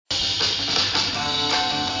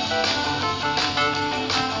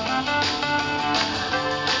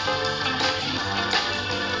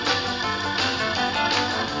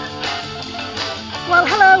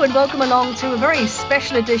Hello and welcome along to a very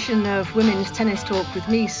special edition of Women's Tennis Talk with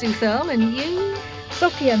me, Sue Thurl, and you,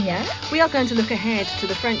 Sophia Mia. We are going to look ahead to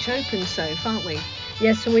the French Open, Soph, aren't we?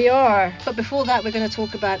 Yes, we are. But before that, we're going to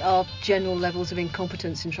talk about our general levels of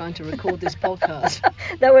incompetence in trying to record this podcast.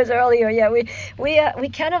 That was earlier, yeah. We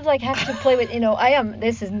kind of like have to play with,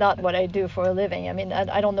 this is not what I do for a living. I mean,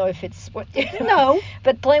 I don't know if it's what No.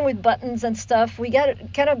 But playing with buttons and stuff, we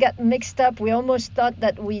kind of got mixed up. We almost thought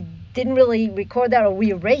that we didn't really record that, or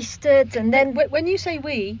we erased it, and then when you say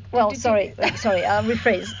we, sorry, I'll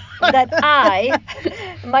rephrase. That I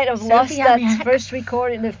might have lost that first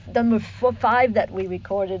recording, the number 5 that we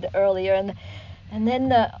recorded earlier, and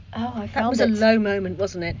then I found that was a low moment,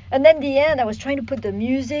 wasn't it? And then the end, I was trying to put the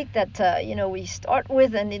music that we start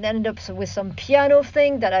with, and it ended up with some piano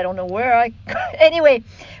thing that I don't know where I. Anyway,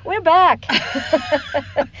 we're back.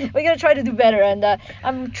 We're gonna try to do better, and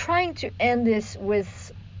I'm trying to end this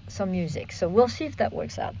with some music, so we'll see if that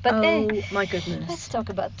works out. But my goodness, let's talk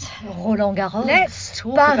about Roland Garros. Let's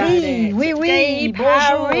talk Paris, about it. Oui,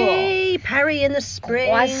 Paris, Paris in the spring.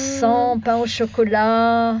 Croissant, pain au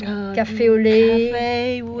chocolat, café au lait.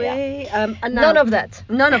 Café, oui. Yeah. And now, none of that.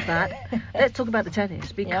 Let's talk about the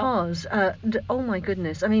tennis, because oh my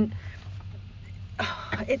goodness, I mean,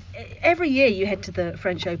 every year you head to the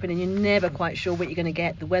French Open and you're never quite sure what you're going to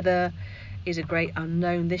get. The weather is a great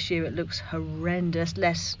unknown. This year it looks horrendous.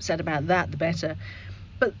 Less said about that, the better.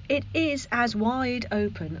 But it is as wide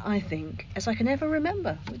open, I think, as I can ever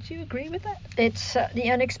remember. Would you agree with that? It's the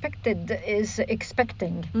unexpected is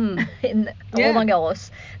expecting in Roland Garros.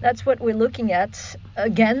 That's what we're looking at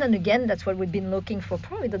again and again. That's what we've been looking for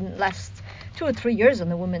probably the last 2 or 3 years on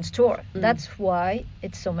the women's tour. That's why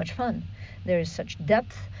it's so much fun. There is such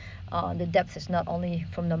depth. The depth is not only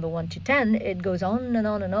from number 1 to 10. It goes on and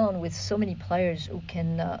on and on with so many players who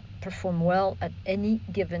can perform well at any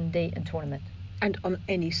given day and tournament. And on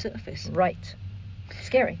any surface. Right.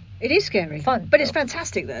 Scary. It is scary. Fun. But it's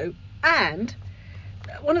fantastic, though. And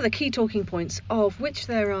one of the key talking points, of which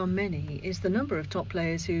there are many, is the number of top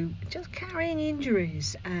players who just carrying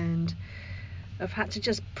injuries and have had to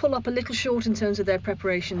just pull up a little short in terms of their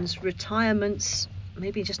preparations, retirements,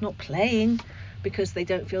 maybe just not playing because they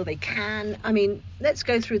don't feel they can. I mean, let's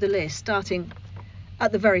go through the list, starting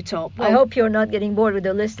at the very top. Well, I hope you're not getting bored with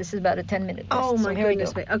the list. This is about a 10-minute list. Oh, my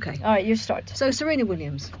goodness. Okay. All right, you start. So, Serena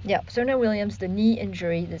Williams. Yeah, Serena Williams, the knee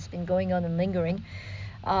injury that's been going on and lingering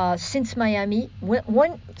since Miami.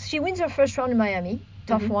 She wins her first round in Miami.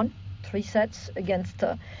 Tough one. 3 sets against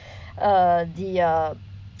the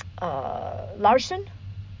Larson?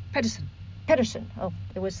 Pedersen. Oh,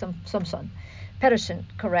 it was some son. Pedersen,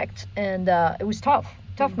 correct. And it was tough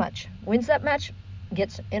match. Wins that match,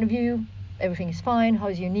 gets an interview, everything is fine,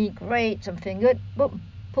 how's your knee? Great, something good. Boom,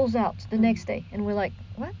 pulls out the next day. And we're like,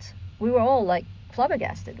 what? We were all like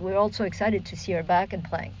flabbergasted. We were all so excited to see her back and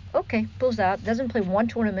playing. Okay, pulls out, doesn't play one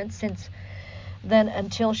tournament since then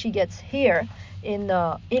until she gets here in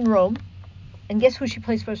Rome. And guess who she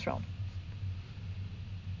plays first round?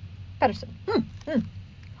 Pedersen.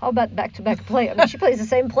 How about back-to-back play? I mean, she plays the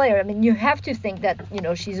same player. I mean, you have to think that,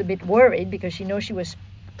 she's a bit worried because she knows she was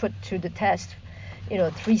put to the test,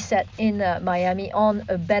 3-set in Miami on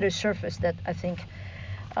a better surface that I think,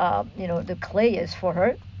 the clay is for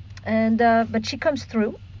her. And but she comes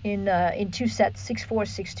through in 2 sets, 6-4,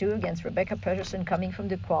 6-2 against Rebecca Peterson coming from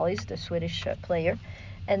the qualies, the Swedish player.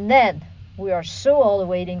 And then we are so all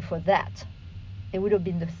waiting for that. It would have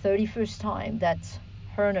been the 31st time that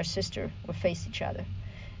her and her sister would face each other.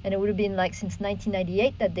 And it would have been like since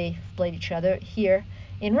 1998 that they played each other here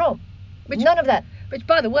in Rome. None of that. Which,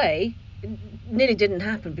 by the way, nearly didn't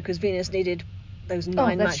happen because Venus needed those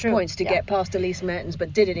 9 match points to get past Elise Mertens,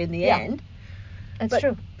 but did it in the end. That's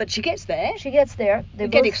true. But she gets there. They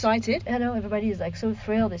get excited. I know, everybody is like so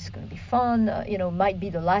thrilled. It's going to be fun. Might be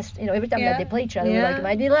the last. Every time that they play each other, we're like, it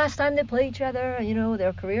might be the last time they play each other.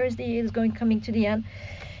 Their career is coming to the end.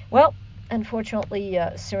 Well, unfortunately,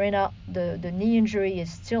 Serena, the knee injury is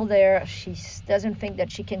still there. She doesn't think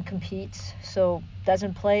that she can compete, so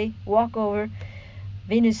doesn't play. Walk over.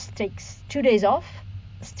 Venus takes 2 days off.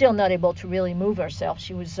 Still not able to really move herself.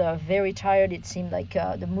 She was very tired. It seemed like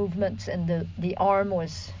the movement and the arm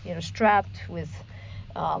was strapped with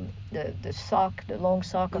the sock, the long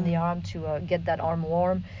sock on the arm to get that arm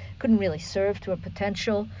warm. Couldn't really serve to her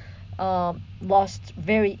potential. Lost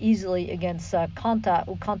very easily against Konta,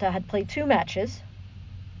 who Konta had played 2 matches.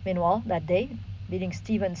 Meanwhile, that day, beating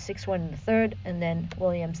Stevens 6-1 in the third, and then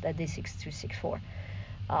Williams that day 6-2, 6-4.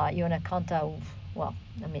 Iona Konta,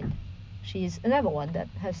 she's another one that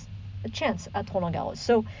has a chance at Roland Garros.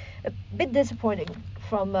 So a bit disappointing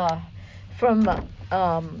from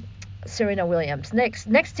Serena Williams.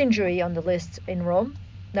 Next injury on the list in Rome,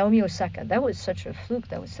 Naomi Osaka. That was such a fluke.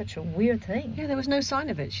 That was such a weird thing. Yeah, there was no sign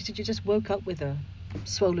of it. She said she just woke up with a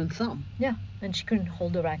swollen thumb. Yeah, and she couldn't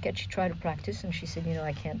hold the racket. She tried to practice, and she said,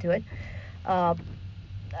 I can't do it.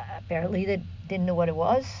 Apparently, they didn't know what it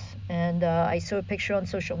was. And I saw a picture on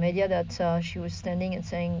social media that she was standing and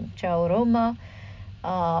saying, Ciao Roma,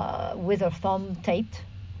 with her thumb taped.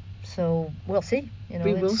 So we'll see.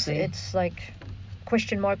 We will see. It's like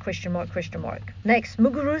question mark, question mark, question mark. Next,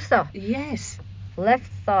 Muguruza. Yes. Left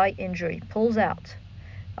thigh injury, pulls out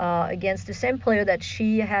against the same player that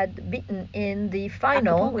she had beaten in the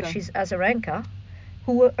final, Acapulco, which is Azarenka,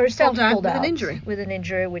 who herself pulled out with an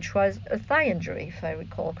injury, which was a thigh injury, if I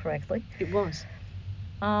recall correctly. It was.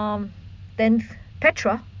 Then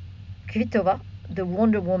Petra Kvitova, the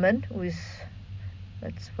Wonder Woman,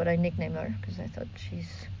 that's what I nicknamed her because I thought she's,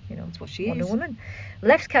 that's what she Wonder is. Woman.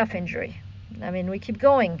 Left calf injury. I mean, we keep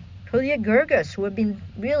going. Julia Gerges, who had been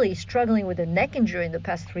really struggling with a neck injury in the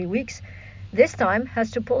past 3 weeks, this time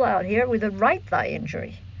has to pull out here with a right thigh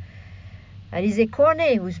injury. Alizé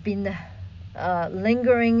Cornet, who's been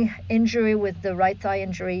lingering injury with the right thigh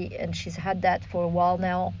injury, and she's had that for a while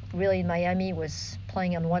now. Really, in Miami, was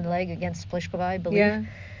playing on one leg against Pliskova, I believe. Yeah.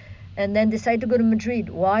 And then decided to go to Madrid.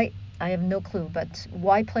 Why? I have no clue, but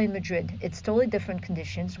why play in Madrid? It's totally different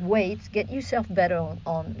conditions. Wait, get yourself better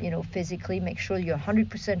on physically. Make sure you're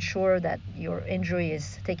 100% sure that your injury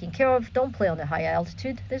is taken care of. Don't play on a high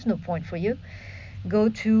altitude. There's no point for you. Go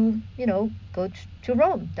to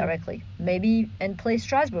Rome directly, maybe, and play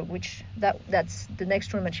Strasbourg, which that's the next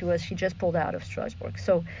tournament she just pulled out of Strasbourg.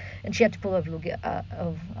 So, and she had to pull out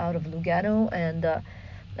of Lugano and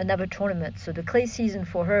another tournament. So the clay season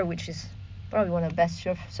for her, which is probably one of the best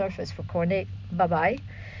surface for Cornet, bye-bye.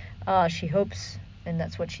 She hopes, and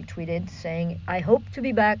that's what she tweeted, saying, I hope to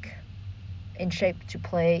be back in shape to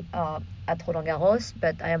play at Roland Garros,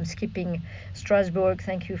 but I am skipping Strasbourg.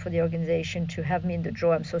 Thank you for the organization to have me in the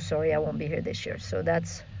draw. I'm so sorry I won't be here this year. So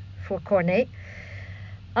that's for Cornet.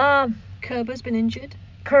 Kerber's been injured.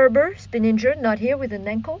 Kerber's been injured, not here, with an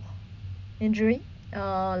ankle injury.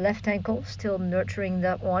 Left ankle, still nurturing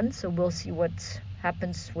that one. So we'll see what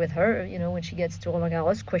happens with her, when she gets to Roland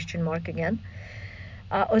Garros, question mark again.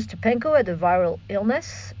 Ostapenko had a viral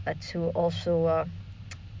illness to also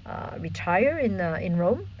retire in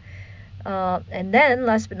Rome. And then,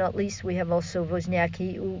 last but not least, we have also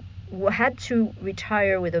Wozniacki, who had to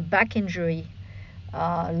retire with a back injury,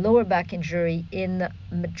 lower back injury in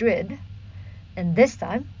Madrid. And this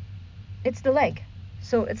time, it's the leg.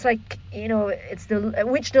 So it's like, it's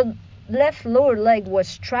the left lower leg was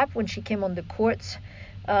strapped when she came on the courts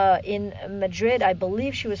in Madrid. I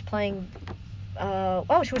believe she was playing,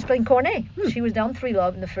 she was playing Cornet. She was down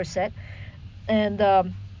 3-love in the first set.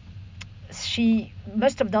 And she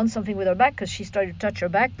must have done something with her back because she started to touch her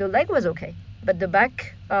back. The leg was okay, but the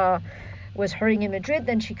back was hurting in Madrid.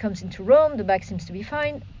 Then she comes into Rome. The back seems to be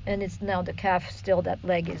fine, and it's now the calf. Still, that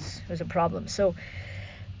leg is a problem. So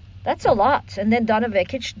that's a lot. And then Dana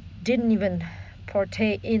Vekic didn't even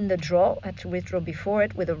partake in the draw. Had to withdraw before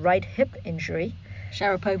it with a right hip injury.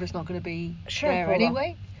 Sharapova's not going to be there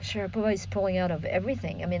anyway. Sharapova is pulling out of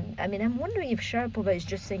everything. I mean, I'm wondering if Sharapova is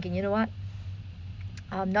just thinking, you know what?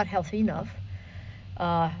 I'm not healthy enough.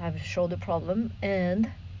 I have a shoulder problem,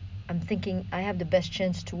 and I'm thinking I have the best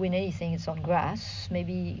chance to win anything. It's on grass.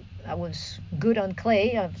 Maybe I was good on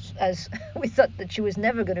clay, as we thought that she was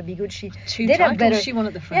never going to be good. She did have better. She won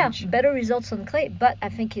at the French. Yeah, better results on clay, but I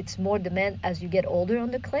think it's more demand as you get older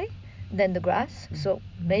on the clay than the grass. So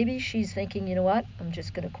maybe she's thinking, you know what? I'm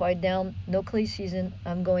just going to quiet down. No clay season.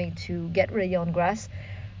 I'm going to get ready on grass.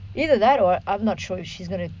 Either that, or I'm not sure if she's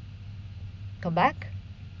going to come back.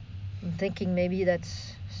 I'm thinking maybe it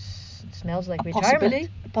smells like retirement.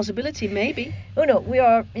 A possibility, maybe. Oh no,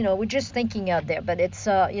 we're just thinking out there, but it's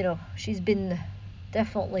she's been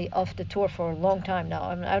definitely off the tour for a long time now.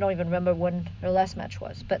 I don't even remember when her last match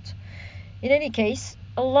was, but in any case,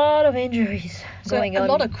 a lot of injuries going on.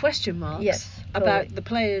 A lot of question marks. Yes, about the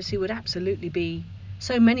players who would absolutely be,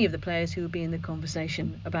 so many of the players who would be in the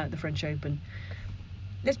conversation about the French Open.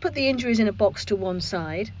 Let's put the injuries in a box to one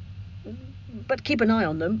side, but keep an eye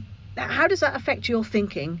on them. How does that affect your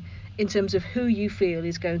thinking in terms of who you feel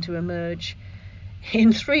is going to emerge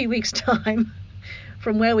in 3 weeks' time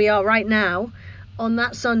from where we are right now on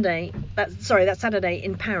that Saturday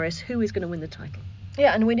in Paris? Who is going to win the title?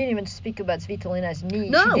 Yeah, and we didn't even speak about Svitolina's knee.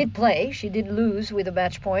 No. She did play. She did lose with a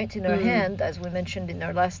match point in her hand, as we mentioned in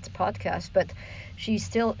our last podcast. But she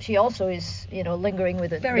also is, lingering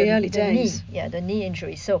with the early days. Knee. Yeah, the knee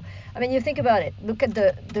injury. So, I mean, you think about it. Look at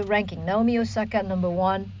the ranking. Naomi Osaka, number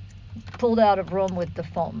 1, pulled out of Rome with the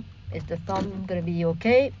thumb. Is the thumb going to be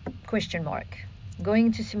okay? Question mark.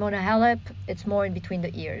 Going to Simona Halep, it's more in between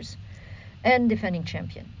the ears. And defending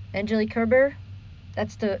champion. Angelique Kerber,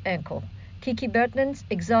 that's the ankle. Kiki Bertens,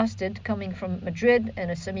 exhausted, coming from Madrid and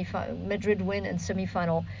a Madrid win and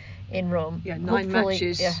semifinal in Rome. Yeah, nine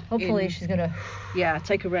matches. Yeah, hopefully she's going to... Yeah,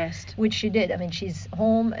 take a rest. Which she did. I mean, she's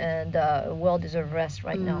home and well-deserved rest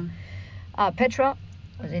right now. Petra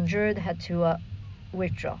was injured, had to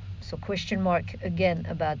withdraw. So question mark again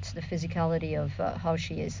about the physicality of how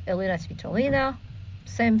she is. Elena Svitolina,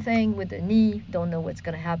 same thing with the knee. Don't know what's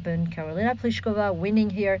going to happen. Karolina Pliskova winning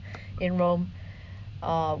here in Rome.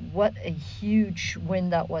 What a huge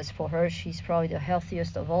win that was for her. She's probably the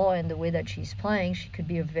healthiest of all, and the way that she's playing, she could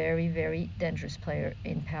be a very, very dangerous player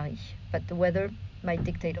in Paris. But the weather might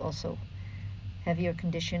dictate also heavier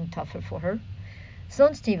condition, tougher for her.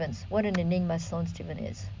 Sloane Stephens, what an enigma Sloane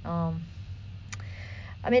Stephens is.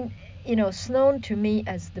 I mean, Sloane to me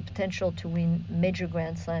has the potential to win major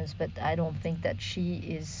Grand Slams, but I don't think that she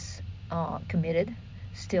is committed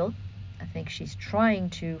still. I think she's trying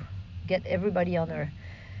to get everybody in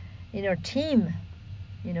her team,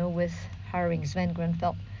 with hiring Sven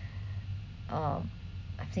Grenfell. I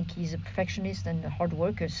think he's a perfectionist and a hard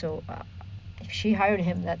worker, so if she hired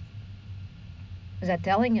him, is that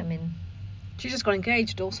telling? I mean, she just got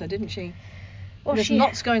engaged also, didn't she? Well, there's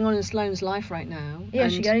lots going on in Sloane's life right now. Yeah,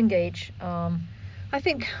 she got engaged. I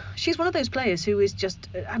think she's one of those players who is just,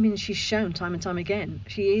 she's shown time and time again,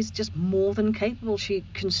 she is just more than capable. She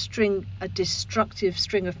can string a destructive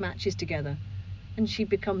string of matches together, and she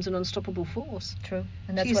becomes an unstoppable force. True,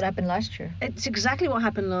 and that's what happened last year. It's exactly what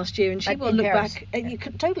happened last year, and she will look Paris.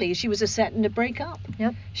 back, totally, she was a set and a break up.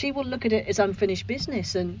 Yep. She will look at it as unfinished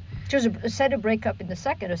business. And she was a set, a break up in the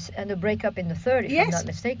second, and a break up in the third, if I'm not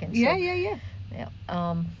mistaken. Yeah.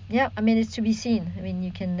 Yeah, it's to be seen.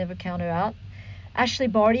 You can never count her out. Ashley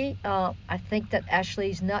Barty, I think that Ashley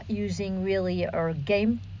is not using really her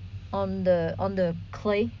game on the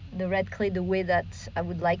clay, the red clay, the way that I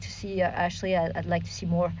would like to see Ashley. I'd like to see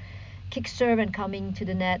more kick serve and coming to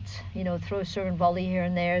the net, throw serve and volley here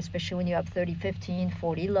and there, especially when you have 30-15,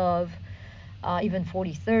 40-love, even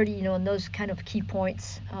 40-30, and those kind of key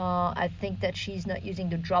points. I think that she's not using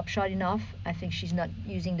the drop shot enough. I think she's not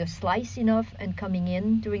using the slice enough and coming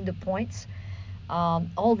in during the points.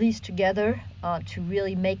 All these together to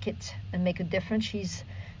really make a difference. She's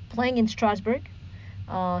playing in Strasbourg.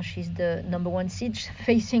 She's the number 1 seed,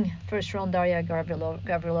 facing first round Daria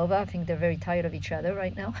Gavrilova. I think they're very tired of each other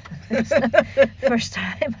right now. First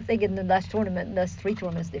time, I think, in the last 3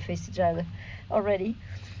 tournaments they faced each other already.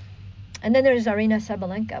 And then there's Aryna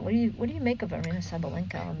Sabalenka. What do you make of Aryna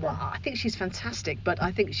Sabalenka? Well, I think she's fantastic, but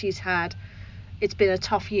I think it's been a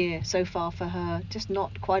tough year so far for her, just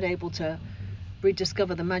not quite able to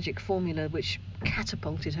rediscover the magic formula which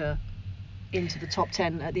catapulted her into the top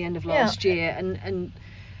 10 at the end of last year, and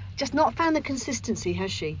just not found the consistency,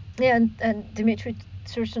 has she? Yeah, and Dmitry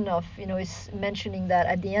Tursunov, is mentioning that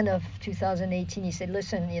at the end of 2018, he said,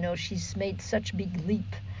 listen, she's made such big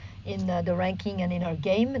leap in the ranking and in our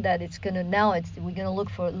game that we're gonna look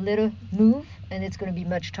for a little move, and it's gonna be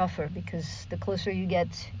much tougher, because the closer you get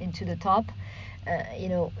into the top,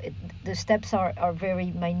 the steps are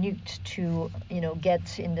very minute to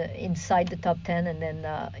get inside the top 10, and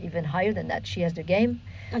then even higher than that. She has the game,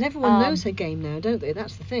 and everyone knows her game now, don't they?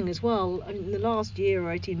 That's the thing as well. In the last year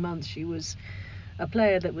or 18 months, she was a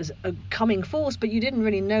player that was a coming force, but you didn't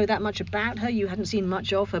really know that much about her. You hadn't seen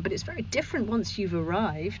much of her. But it's very different once you've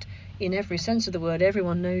arrived, in every sense of the word.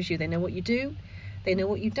 Everyone knows you. They know what you do. They know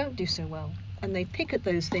what you don't do so well, and they pick at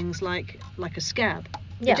those things like a scab.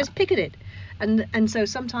 They just pick at it, and so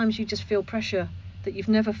sometimes you just feel pressure that you've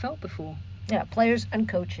never felt before. Yeah, players and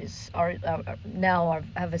coaches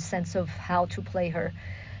have a sense of how to play her.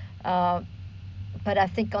 But I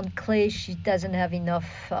think on clay she doesn't have enough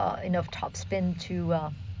topspin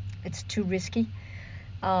to. It's too risky.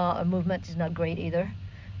 Her movement is not great either.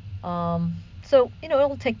 So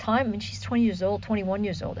it'll take time. She's 20 years old, 21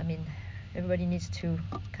 years old. Everybody needs to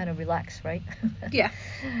kind of relax, right? Yeah.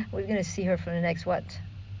 We're gonna see her for the next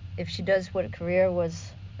if she does what her career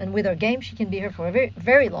was, and with her game she can be here for a very,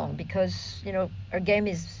 very long, because her game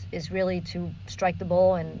is really to strike the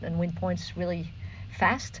ball and win points really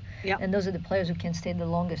fast. Yeah. And those are the players who can stay the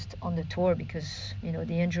longest on the tour, because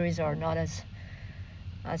the injuries are not as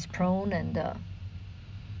prone. And what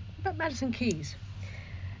about Madison Keys?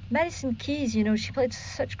 Madison Keys, she played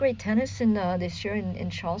such great tennis this year in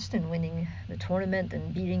Charleston, winning the tournament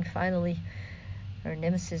and beating finally her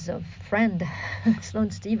nemesis of friend,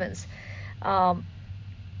 Sloane Stephens.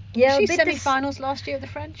 She semi-finals last year at the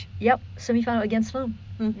French? Yep, semi-final against Sloane.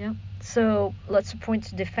 Mm. Yep. So lots of points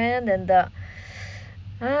to defend, and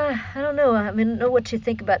I don't know. I mean, know what you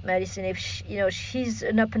think about Madison. If she's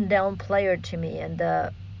an up and down player to me, and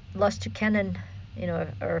lost to Cannon,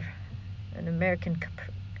 or an American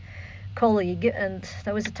colleague, and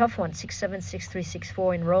that was a tough one, 6-7, 6-3,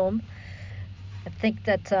 6-4 in Rome. I think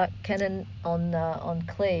that Cannon on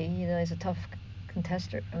clay, is a tough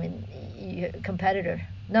contester. I mean, competitor.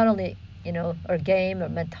 Not only her game, her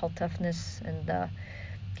mental toughness, and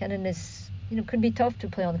Cannon is could be tough to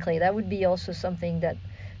play on clay. That would be also something that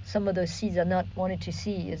some of those seeds are not wanting to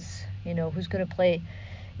see. Is who's going to play?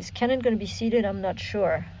 Is Cannon going to be seeded? I'm not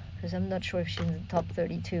sure, because I'm not sure if she's in the top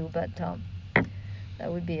 32. But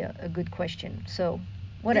that would be a good question. So.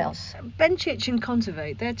 What else? Bencic and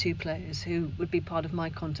Kontaveit, they're two players who would be part of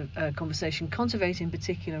my conversation. Kontaveit in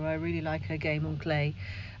particular, I really like her game on clay.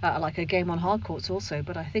 I like her game on hard courts also,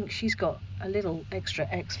 but I think she's got a little extra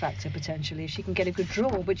X factor potentially if she can get a good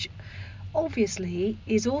draw, which obviously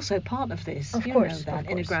is also part of this. Of course, know that.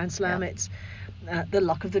 In a Grand Slam, it's the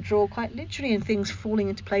luck of the draw quite literally, and things falling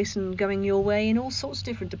into place and going your way in all sorts of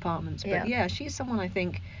different departments. But yeah, she's someone I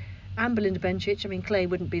think... And Belinda Bencic. I mean, clay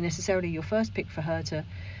wouldn't be necessarily your first pick for her to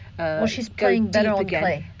well, she's playing better on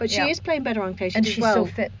clay. But she is playing better on clay. And she's so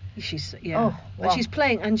fit. And she's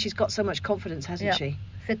playing, and she's got so much confidence, hasn't she?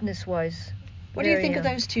 Fitness-wise. What do you think of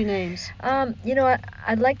those two names?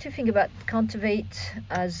 I'd like to think about Kontaveit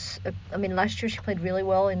as... last year she played really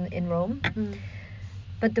well in Rome.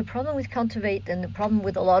 But the problem with Kontaveit, and the problem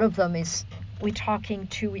with a lot of them, is we're talking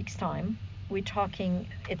 2 weeks' time. We're talking,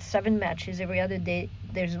 it's 7 matches every other day.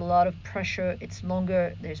 There's a lot of pressure. It's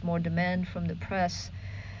longer. There's more demand from the press.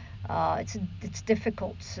 It's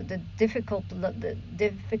difficult. The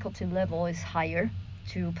difficulty level is higher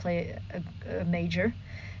to play a major.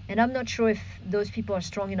 And I'm not sure if those people are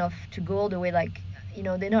strong enough to go all the way.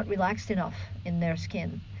 They're not relaxed enough in their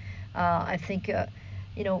skin. I think,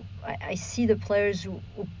 I see the players who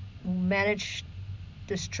manage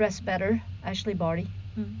the stress better. Ashley Barty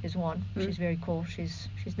is one. She's very cool. She's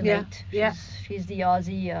the mate. She's the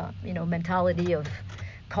Aussie, mentality of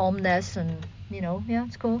calmness, and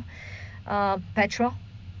it's cool. Petra,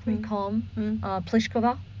 pretty calm.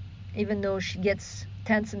 Pliskova, even though she gets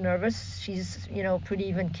tense and nervous, she's pretty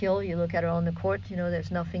even keel. You look at her on the court,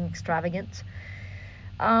 there's nothing extravagant.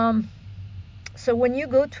 So when you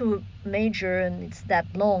go to a major and it's that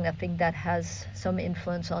long, I think that has some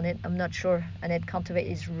influence on it. I'm not sure Anett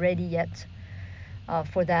Kontaveit is ready yet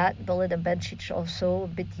for that. Belinda Bencic also a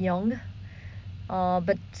bit young,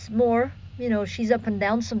 but more, she's up and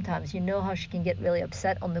down sometimes. You know how she can get really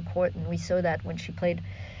upset on the court, and we saw that when she played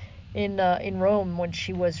in Rome, when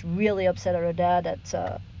she was really upset at her dad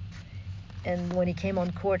and when he came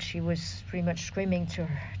on court, she was pretty much screaming to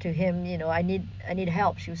him, I need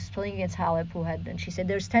help. She was playing against Halep, and she said,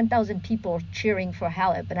 there's 10,000 people cheering for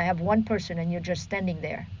Halep, and I have one person, and you're just sitting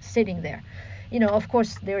there. Of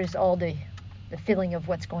course, there is all the feeling of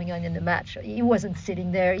what's going on in the match. He wasn't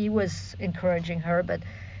sitting there. He was encouraging her, but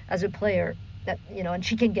as a player, that and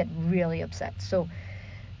she can get really upset. So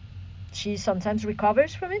she sometimes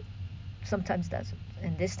recovers from it, sometimes doesn't.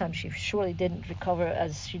 And this time she surely didn't recover,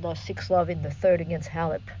 as she lost 6-love in the third against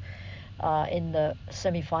Halep in the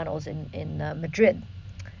semifinals in Madrid.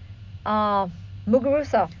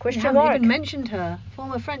 Muguruza, question mark. We haven't even mentioned her,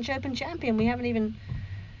 former French Open champion. We haven't even.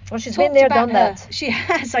 Well, she's been there, done that. She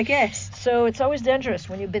has, I guess. So it's always dangerous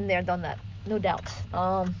when you've been there, done that, no doubt.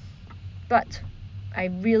 But I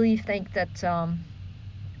really think that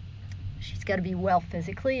she's got to be well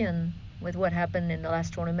physically, and with what happened in the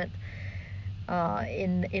last tournament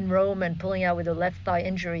in Rome and pulling out with a left thigh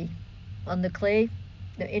injury on the clay,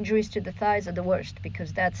 the injuries to the thighs are the worst,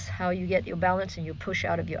 because that's how you get your balance and you push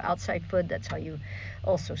out of your outside foot. That's how you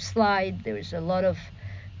also slide. There's a lot of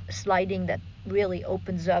sliding that really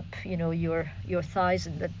opens up, your thighs,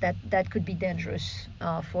 and that could be dangerous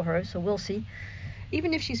for her. So we'll see.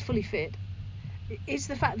 Even if she's fully fit, is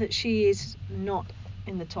the fact that she is not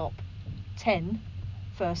in the top 10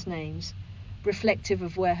 first names reflective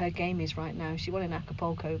of where her game is right now? She won in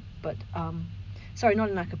Acapulco, but sorry,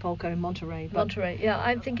 not in Acapulco, in Monterrey. Monterrey, yeah,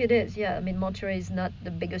 I think it is. Yeah, Monterrey is not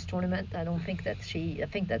the biggest tournament. I don't think that I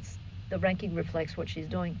think that's the ranking reflects what she's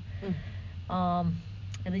doing.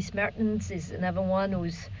 Elise Mertens is another one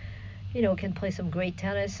who's, can play some great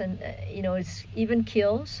tennis, and it's even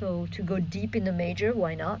keel. So to go deep in the major,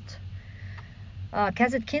 why not?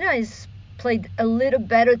 Kasatkina has played a little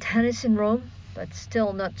better tennis in Rome, but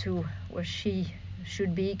still not to where she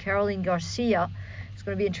should be. Caroline Garcia, it's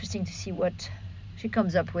going to be interesting to see what she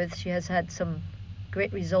comes up with. She has had some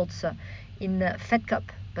great results in the Fed Cup,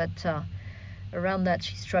 but around that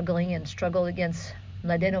she's struggling, and struggled against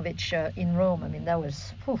Mladenovic in Rome. I mean, that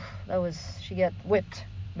was she got whipped,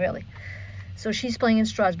 really. So she's playing in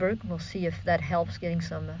Strasbourg. We'll see if that helps getting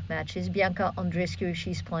some matches. Bianca Andreescu, if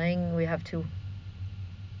she's playing, we have to,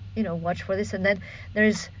 watch for this. And then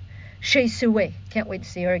there's Shea Suwei. Can't wait to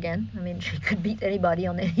see her again. I mean, she could beat anybody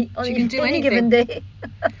on any given day.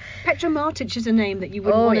 Petra Martic is a name that you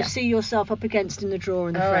wouldn't want to see yourself up against in the draw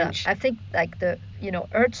in the French. I think like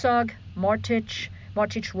Herzog, Martic.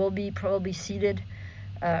 Martic will be probably seeded.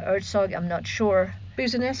 Herzog, I'm not sure.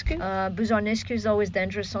 Buzarnescu? Buzarnescu is always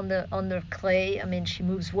dangerous on the clay. I mean, she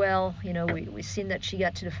moves well. We've seen that she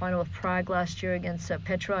got to the final of Prague last year against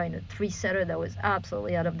Petra in a 3-setter that was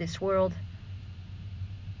absolutely out of this world.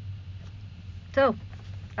 So,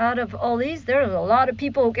 out of all these, there's a lot of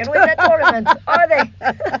people who can win that tournament, are they?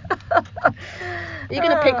 Are you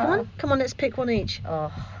going to pick one? Come on, let's pick one each.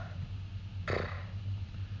 Oh.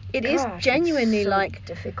 It is genuinely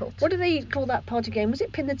difficult. What do they call that party game? Was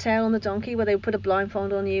it pin the tail on the donkey, where they would put a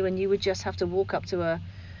blindfold on you and you would just have to walk up to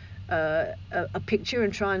a picture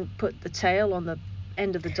and try and put the tail on the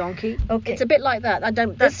end of the donkey? Okay. It's a bit like that. I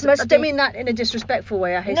don't mean that in a disrespectful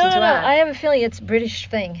way. I hasten to add. I have a feeling it's a British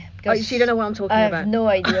thing. So you don't know what I'm talking about? I have no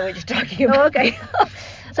idea what you're talking about. Oh, okay.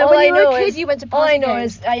 So when you were a kid, you went to party games. All I know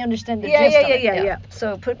is I understand the gist of it. Yeah.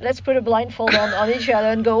 So let's put a blindfold on each other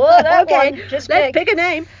and go, that okay. one. Just let's pick a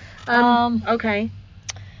name. Okay.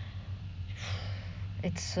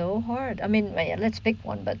 It's so hard. I mean, let's pick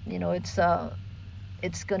one, but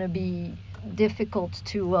it's gonna be difficult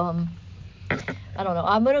to I don't know.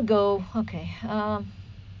 I'm gonna go. Okay.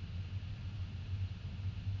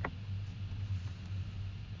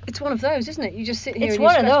 It's one of those, isn't it? You just sit here. It's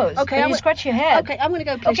one of those. Okay, you scratch your head. Okay, I'm gonna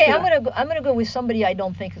go. Okay, I'm gonna go with somebody I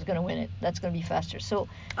don't think is gonna win it. That's gonna be faster. So.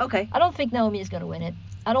 Okay. I don't think Naomi is gonna win it.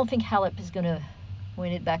 I don't think Halep is gonna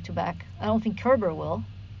win it back to back. I don't think Kerber will.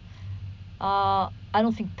 I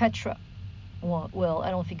don't think Petra will. I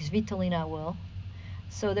don't think Svitolina will.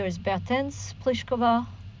 So there's Bertens, Pliskova,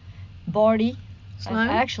 Barty. Sloane?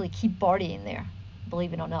 I actually keep Barty in there,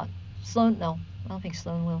 believe it or not. Sloane, no. I don't think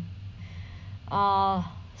Sloane will.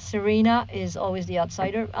 Serena is always the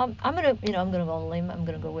outsider. I'm gonna go on a limb. I'm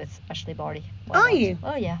gonna go with Ashley Barty. Are you?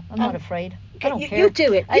 Oh yeah, I'm not afraid. I don't care. You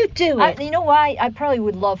do it. You know why? I probably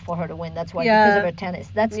would love for her to win. That's why, because of her tennis.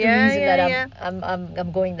 That's the reason that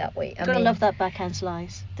I'm going that way. Gotta love that backhand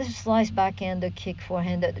slice. The slice backhand, the kick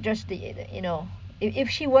forehand, just if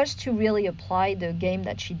she was to really apply the game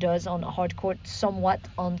that she does on a hard court somewhat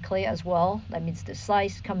on clay as well, that means the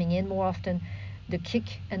slice coming in more often, the kick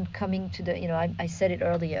and coming to the, I said it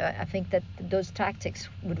earlier, I think that those tactics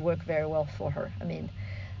would work very well for her. I mean,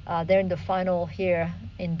 they're in the final here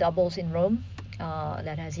in doubles in Rome,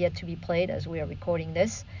 that has yet to be played as we are recording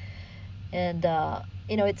this. And,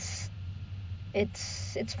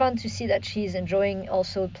 it's fun to see that she's enjoying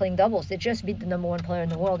also playing doubles. They just beat the number one player in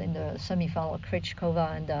the world in the semifinal,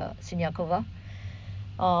 Krejcikova and Siniakova.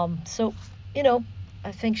 So,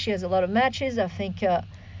 I think she has a lot of matches. I think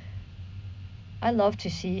I love to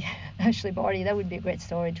see Ashley Barty. That would be a great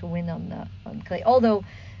story to win on clay. Although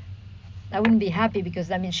I wouldn't be happy because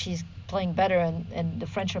that means she's playing better and the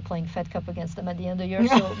French are playing Fed Cup against them at the end of the year.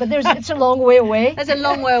 So, but it's a long way away. That's a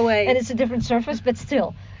long way away. And it's a different surface, but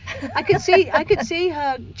still. I could see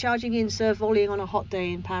her charging in, serve volleying on a hot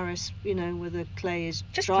day in Paris, where the clay is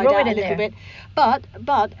just dried out a little bit. But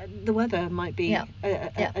the weather might be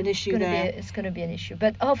an issue there. It's going to be an issue.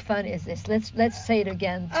 But how fun is this? Let's say it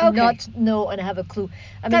again. To not know and have a clue.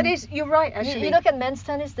 You're right, actually. You look at men's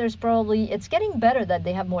tennis, it's getting better that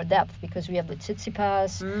they have more depth because we have the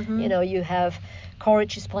Tsitsipas, you have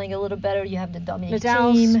Coric is playing a little better, you have the Dominic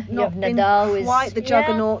team, you have Nadal who is quite the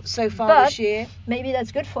juggernaut so far this year. Maybe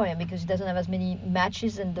that's good for him because he doesn't have as many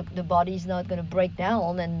matches and the body's not going to break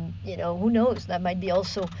down, and who knows, that might be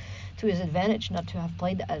also to his advantage not to have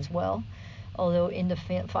played as well. Although in the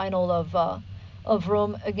final of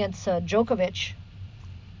Rome against Djokovic,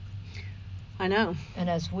 I know. And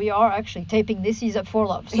as we are actually taping this, he's at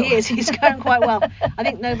 4-love. So. He is. He's going quite well. I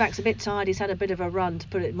think Novak's a bit tired. He's had a bit of a run, to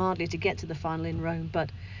put it mildly, to get to the final in Rome.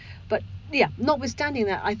 But yeah, notwithstanding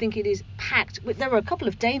that, I think it is packed. There are a couple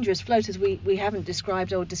of dangerous floaters we haven't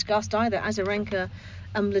described or discussed either, Azarenka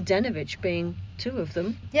and Mladenovic being two of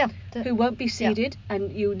them. Yeah. Who won't be seeded. Yeah.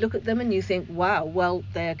 And you look at them and you think, wow, well,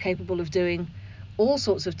 they're capable of doing all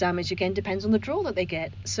sorts of damage. Again, depends on the draw that they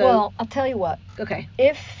get. So, well, I'll tell you what. Okay.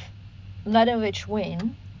 If Mladenovic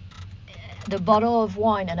win, the bottle of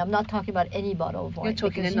wine, and I'm not talking about any bottle of wine. You're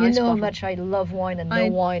talking because a nice you know bottle. how much I love wine and know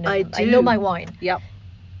wine. And I do. I know my wine. Yep.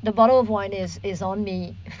 the bottle of wine is on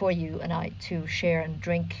me for you and I to share and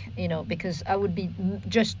drink, because I would be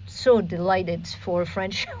just so delighted for a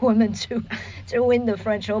French woman to win the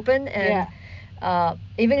French Open. And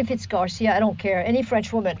even if it's Garcia, I don't care. Any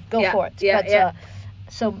French woman, go for it.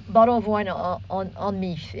 So bottle of wine on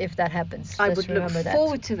me if that happens. I would look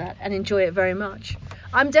forward to that and enjoy it very much.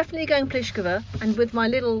 I'm definitely going Pliskova, and with my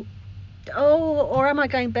little... or am I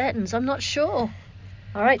going Bertens? I'm not sure.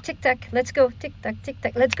 All right, tic tac, let's go. Tic tac,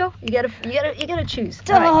 let's go. You gotta choose.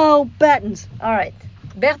 Oh, right. Bertens. All right,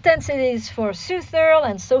 Bertens it is for Sue Thurl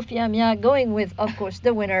and Sophie Amia, going with, of course,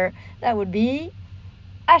 the winner. That would be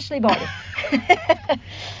Ashley Barty.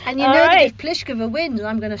 And you know that if Pliskova wins,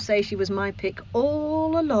 I'm going to say she was my pick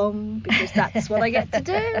all along, because that's what I get to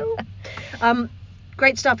do.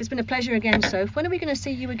 Great stuff. It's been a pleasure again, Soph. When are we going to see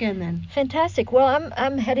you again then? Fantastic. Well,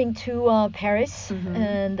 I'm heading to Paris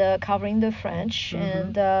and covering the French,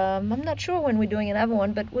 and I'm not sure when we're doing another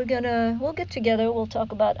one, but we'll get together. We'll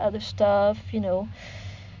talk about other stuff.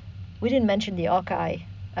 We didn't mention the Hawkeye.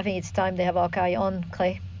 I think it's time they have Hawkeye on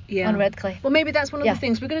clay. On red clay. Well, maybe that's one of the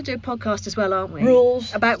things. We're going to do a podcast as well, aren't we?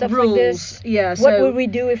 Rules. About stuff rules. Like this. Yeah. What would we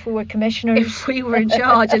do if we were commissioners? If we were in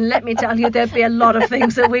charge, and let me tell you, there'd be a lot of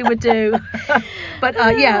things that we would do. But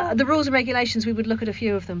the rules and regulations, we would look at a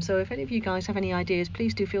few of them. So if any of you guys have any ideas,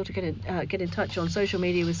 please do feel to get in touch on social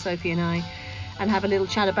media with Sophie and I, and have a little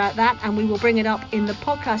chat about that, and we will bring it up in the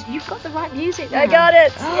podcast. You've got the right music now. I got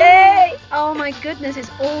it. Yay! Oh my goodness,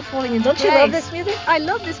 it's all falling into place. Don't you love this music? I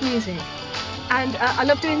love this music. And I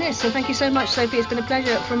love doing this, so thank you so much, Sophie. It's been a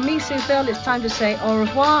pleasure. From me, Sue Thurl, it's time to say au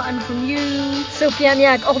revoir, and from you, Sophie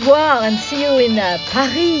Amiac, au revoir, and see you in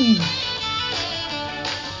Paris.